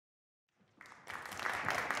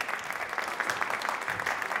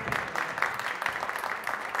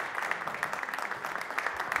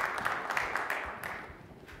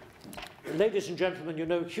Ladies and gentlemen, you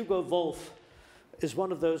know, Hugo Wolf is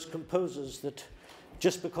one of those composers that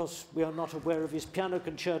just because we are not aware of his piano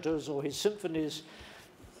concertos or his symphonies,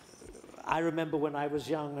 I remember when I was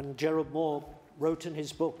young and Gerald Moore wrote in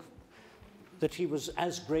his book that he was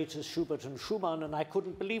as great as Schubert and Schumann, and I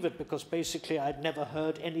couldn't believe it because basically I'd never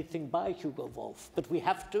heard anything by Hugo Wolf. But we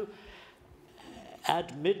have to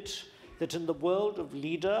admit that in the world of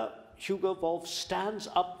Lieder, Hugo Wolf stands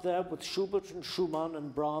up there with Schubert and Schumann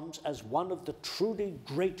and Brahms as one of the truly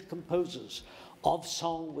great composers of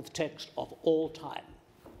song with text of all time.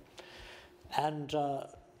 And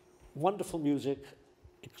wonderful music.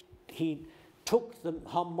 He took the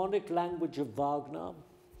harmonic language of Wagner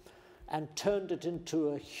and turned it into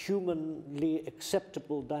a humanly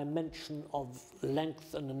acceptable dimension of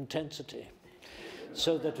length and intensity.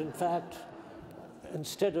 So that in fact,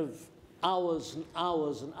 instead of hours and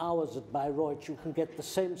hours and hours at Bayreuth, you can get the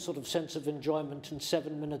same sort of sense of enjoyment in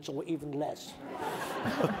 7 minutes or even less.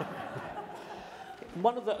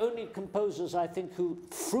 One of the only composers, I think, who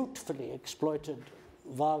fruitfully exploited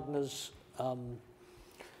Wagner's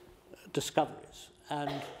discoveries,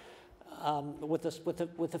 and with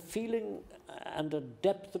a feeling and a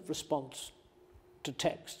depth of response to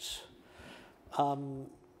texts. You're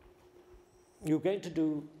going to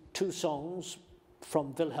do 2 songs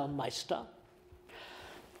from Wilhelm Meister.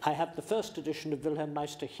 I have the first edition of Wilhelm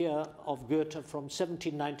Meister here of Goethe from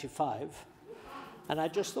 1795, and I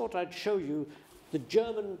just thought I'd show you the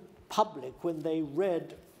German public when they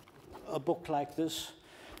read a book like this.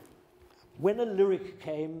 When a lyric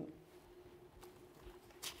came,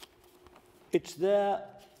 it's there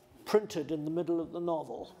printed in the middle of the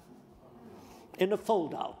novel, in a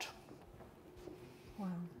fold-out. Wow.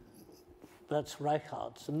 That's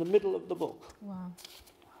Reichardt's, in the middle of the book. Wow.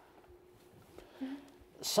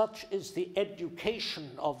 Such is the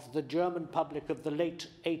education of the German public of the late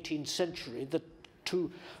 18th century that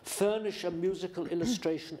to furnish a musical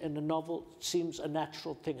illustration in a novel seems a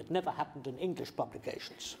natural thing. It never happened in English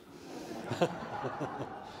publications.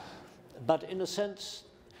 But in a sense,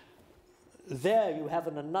 there you have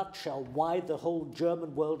in a nutshell why the whole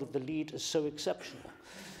German world of the Lied is so exceptional.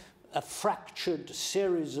 A fractured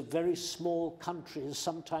series of very small countries,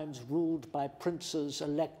 sometimes ruled by princes,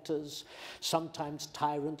 electors, sometimes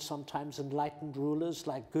tyrants, sometimes enlightened rulers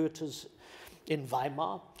like Goethe's in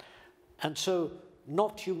Weimar. And so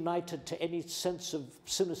not united to any sense of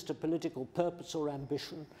sinister political purpose or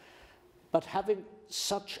ambition, but having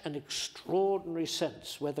such an extraordinary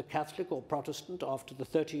sense, whether Catholic or Protestant after the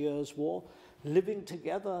 30 Years' War, living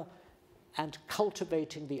together and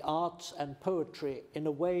cultivating the arts and poetry in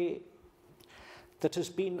a way that has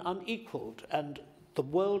been unequaled. And the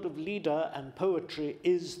world of Lieder and poetry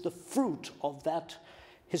is the fruit of that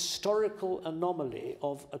historical anomaly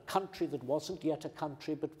of a country that wasn't yet a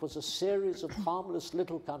country, but was a series of harmless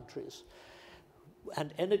little countries.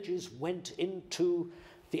 And energies went into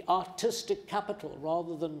the artistic capital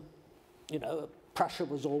rather than, you know, Prussia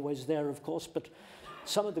was always there, of course, but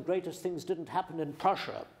some of the greatest things didn't happen in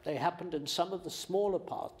Prussia. They happened in some of the smaller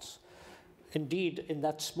parts. Indeed, in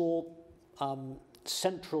that small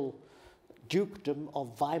central dukedom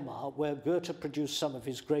of Weimar, where Goethe produced some of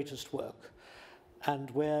his greatest work, and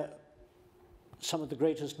where some of the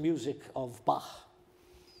greatest music of Bach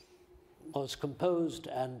was composed,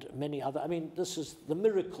 and many other. I mean, this is the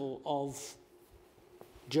miracle of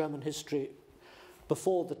German history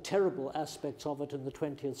before the terrible aspects of it in the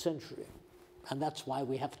 20th century. And that's why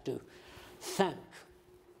we have to thank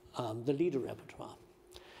the Lieder repertoire.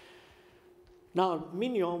 Now,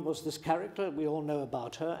 Mignon was this character, we all know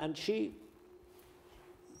about her, and she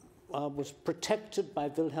was protected by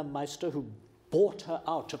Wilhelm Meister, who bought her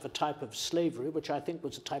out of a type of slavery, which I think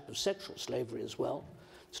was a type of sexual slavery as well.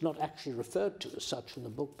 It's not actually referred to as such in the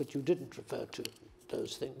book, but you didn't refer to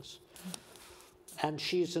those things. And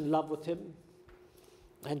she's in love with him,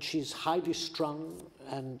 and she's highly strung,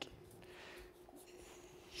 and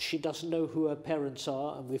she doesn't know who her parents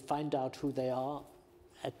are, and we find out who they are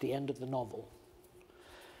at the end of the novel.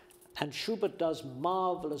 And Schubert does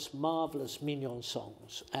marvelous, marvelous Mignon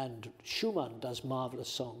songs, and Schumann does marvelous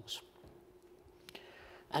songs.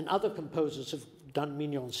 And other composers have done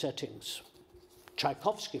Mignon settings.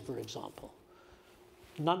 Tchaikovsky, for example.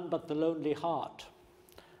 None But the Lonely Heart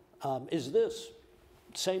is this,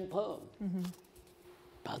 same poem. Mm-hmm.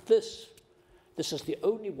 But this is the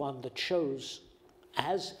only one that shows,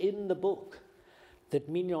 as in the book, that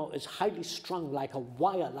Mignon is highly strung like a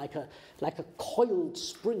wire, like a coiled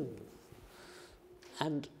spring,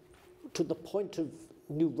 and to the point of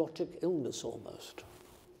neurotic illness almost.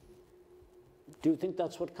 Do you think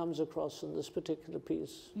that's what comes across in this particular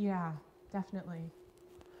piece? Yeah, definitely.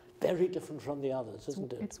 very different from the others,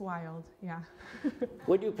 isn't it? It's wild, yeah.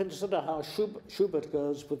 When you consider how Schubert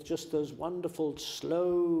goes with just those wonderful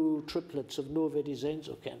slow triplets of Nur wer,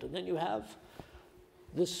 Sehnsucht kennt, and then you have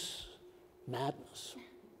this madness.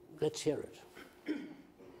 Let's hear it.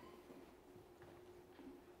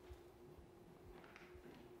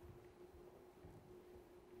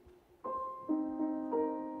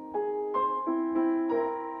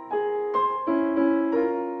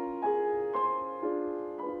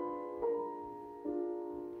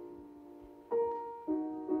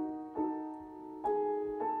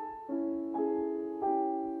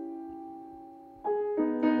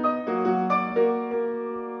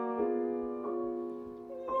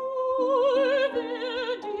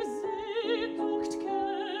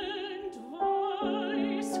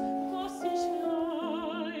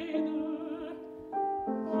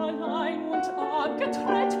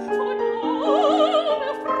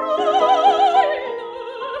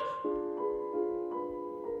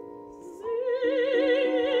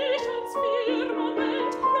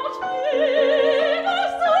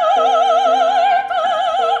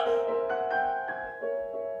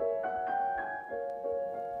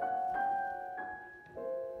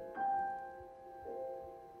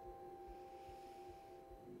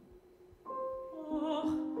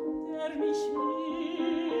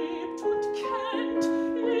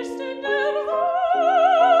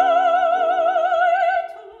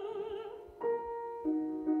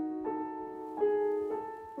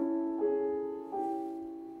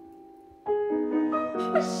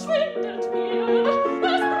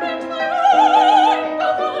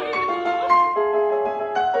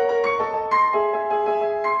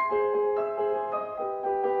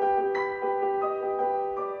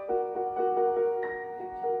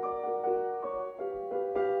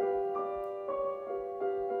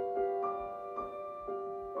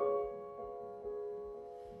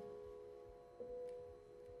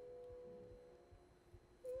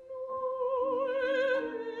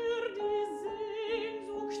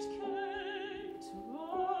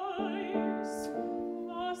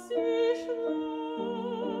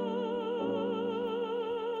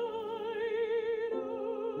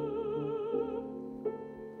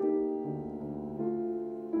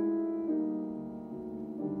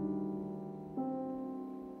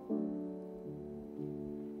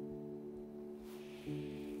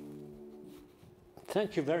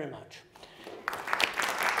 Thank you very much.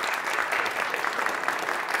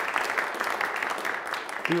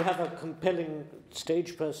 You have a compelling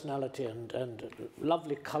stage personality and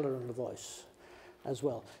lovely color in the voice as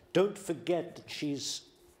well. Don't forget that she's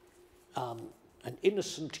an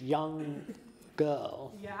innocent young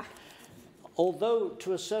girl. Yeah. Although,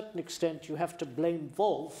 to a certain extent, you have to blame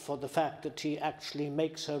Wolf for the fact that he actually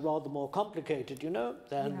makes her rather more complicated, you know,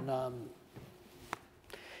 than... Yeah.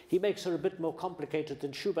 He makes her a bit more complicated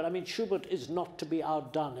than Schubert. I mean, Schubert is not to be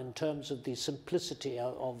outdone in terms of the simplicity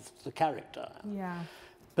of the character. Yeah.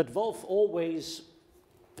 But Wolf always,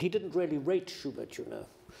 he didn't really rate Schubert, you know.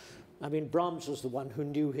 I mean, Brahms was the one who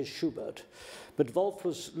knew his Schubert, but Wolf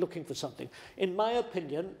was looking for something. In my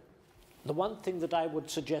opinion, the one thing that I would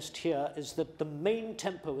suggest here is that the main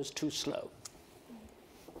tempo is too slow.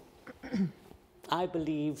 I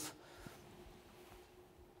believe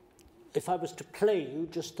if I was to play you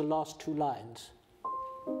just the last two lines,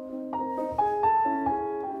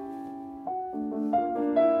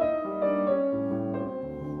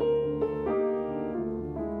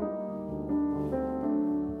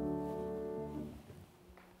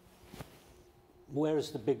 where is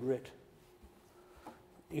the big writ?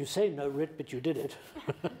 You say no writ, but you did it.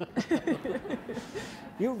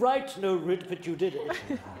 You write no writ, but you did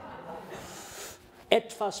it.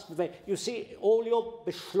 Etwas bewegt. You see, all your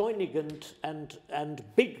beschleunigend and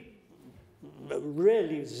big,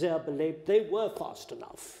 really sehr belebt, they were fast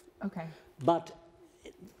enough. Okay. But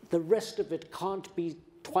the rest of it can't be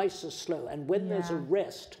twice as slow. And when there's a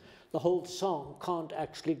rest, the whole song can't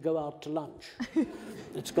actually go out to lunch.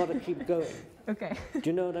 It's got to keep going. Okay. Do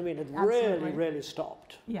you know what I mean? It Absolutely. really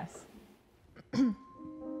stopped. Yes.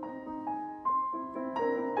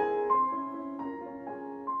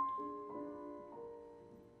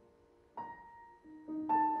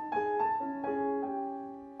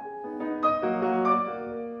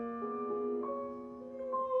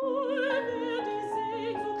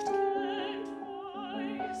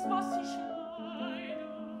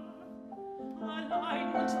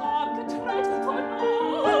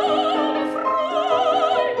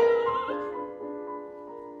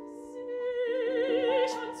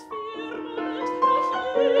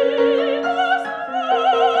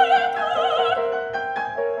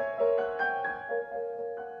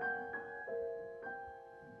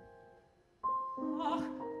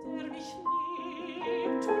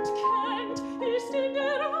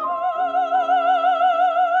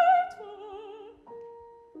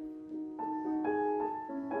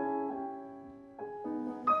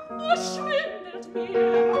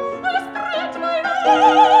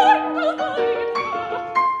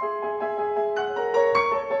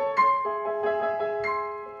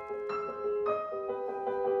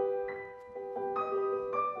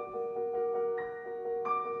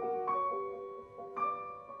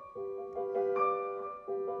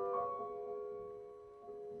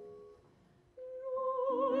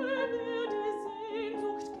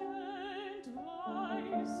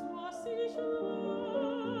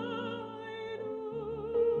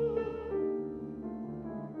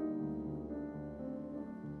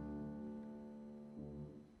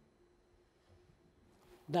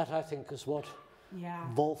 That, I think, is what Yeah.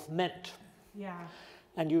 Wolf meant. Yeah.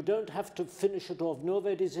 And you don't have to finish it off. Nur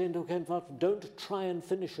wer, Sehnsucht kennt. Don't try and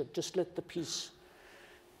finish it. Just let the piece.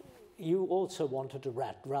 You also wanted to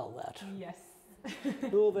rattle that. Yes.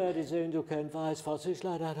 Nur wer, Sehnsucht kennt, weiß, was ich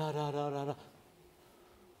leider, da, da, da, da, da.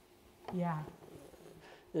 Yeah.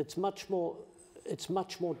 It's much more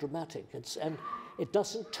dramatic. And it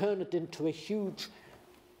doesn't turn it into a huge,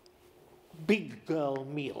 big girl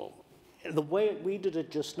meal. The way we did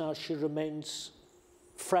it just now, she remains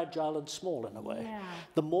fragile and small in a way. Yeah.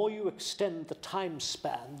 The more you extend the time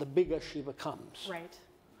span, the bigger she becomes. Right.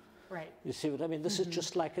 Right. You see what I mean? This is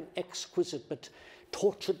just like an exquisite but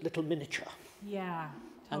tortured little miniature. Yeah.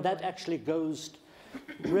 And that actually goes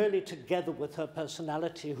really together with her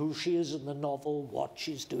personality, who she is in the novel, what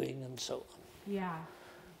she's doing, and so on. Yeah.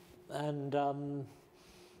 And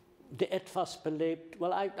the etwas belebt,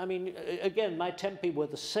 well, I mean, again, my tempi were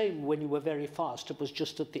the same when you were very fast. It was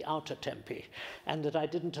just at the outer tempi, and that I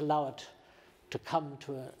didn't allow it to come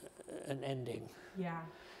to an ending. Yeah.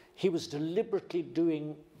 He was deliberately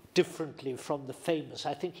doing differently from the famous.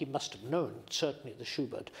 I think he must have known, certainly, the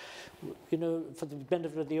Schubert. You know, for the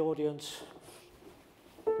benefit of the audience,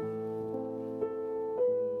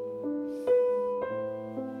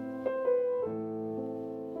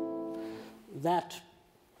 that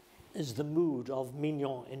is the mood of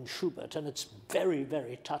Mignon in Schubert, and it's very,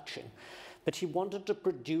 very touching. But he wanted to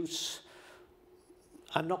produce,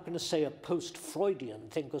 I'm not going to say a post-Freudian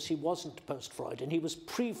thing, because he wasn't post-Freudian, he was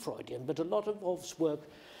pre-Freudian, but a lot of Wolf's work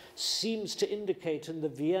seems to indicate in the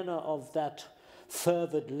Vienna of that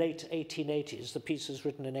fervid late 1880s, the piece is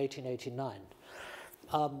written in 1889,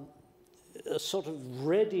 a sort of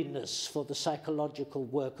readiness for the psychological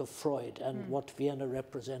work of Freud and what Vienna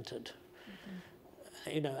represented.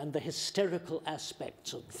 You know, and the hysterical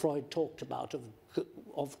aspects that Freud talked about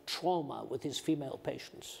of trauma with his female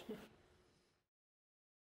patients.